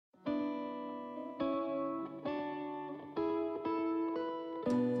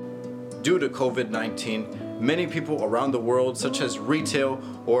due to COVID-19, many people around the world, such as retail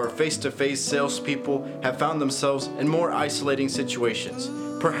or face-to-face salespeople, have found themselves in more isolating situations,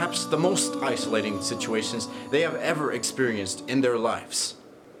 perhaps the most isolating situations they have ever experienced in their lives.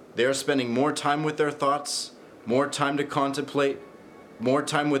 They are spending more time with their thoughts, more time to contemplate, more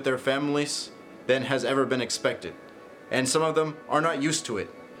time with their families than has ever been expected, and some of them are not used to it.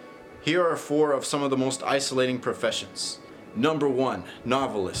 Here are 4 of some of the most isolating professions. Number 1,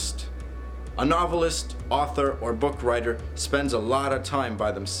 novelist. A novelist, author, or book writer spends a lot of time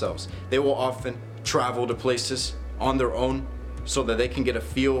by themselves. They will often travel to places on their own so that they can get a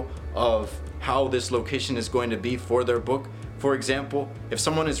feel of how this location is going to be for their book. For example, if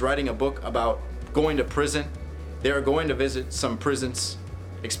someone is writing a book about going to prison, they are going to visit some prisons,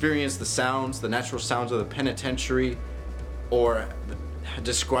 experience the sounds, the natural sounds of the penitentiary, or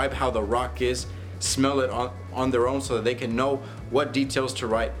describe how the rock is, smell it on their own so that they can know what details to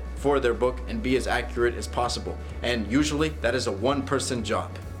write for their book and be as accurate as possible. And usually that is a one-person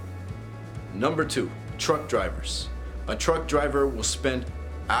job. Number 2, truck drivers. A truck driver will spend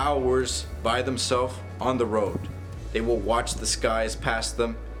hours by themselves on the road. They will watch the skies pass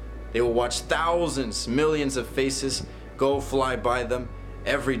them. They will watch thousands, millions of faces fly by them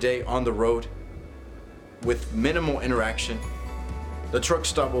every day on the road with minimal interaction. The truck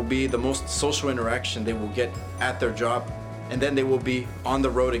stop will be the most social interaction they will get at their job, and then they will be on the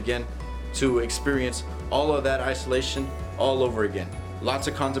road again to experience all of that isolation all over again. Lots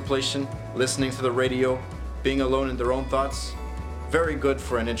of contemplation, listening to the radio, being alone in their own thoughts. Very good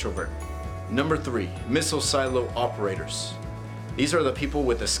for an introvert. Number 3, missile silo operators. These are the people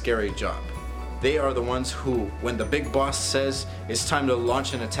with a scary job. They are the ones who, when the big boss says it's time to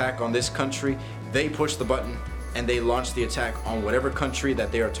launch an attack on this country, they push the button and they launch the attack on whatever country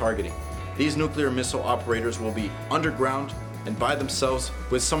that they are targeting. These nuclear missile operators will be underground and by themselves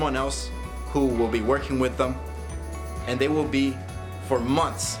with someone else who will be working with them, and they will be for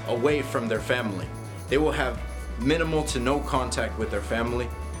months away from their family. They will have minimal to no contact with their family.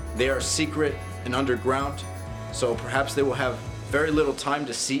 They are secret and underground, so perhaps they will have very little time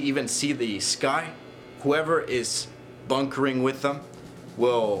to even see the sky. Whoever is bunkering with them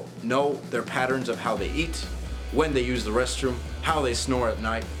will know their patterns of how they eat, when they use the restroom, how they snore at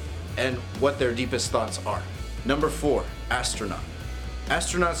night, and what their deepest thoughts are. Number 4, astronaut.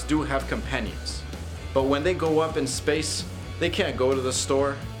 Astronauts do have companions, but when they go up in space, they can't go to the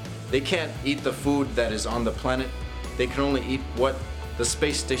store. They can't eat the food that is on the planet. They can only eat what the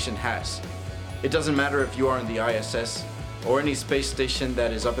space station has. It doesn't matter if you are in the ISS or any space station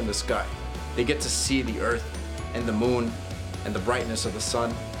that is up in the sky. They get to see the Earth and the moon and the brightness of the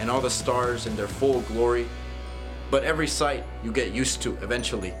sun and all the stars in their full glory. But every sight you get used to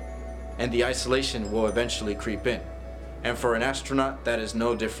eventually, and the isolation will eventually creep in. And for an astronaut, that is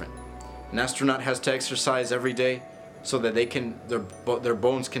no different. An astronaut has to exercise every day so that their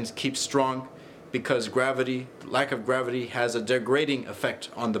bones can keep strong, because lack of gravity has a degrading effect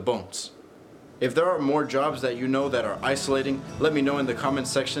on the bones. If there are more jobs that you know that are isolating, let me know in the comment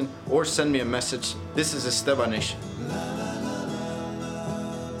section or send me a message. This is Esteban Nation.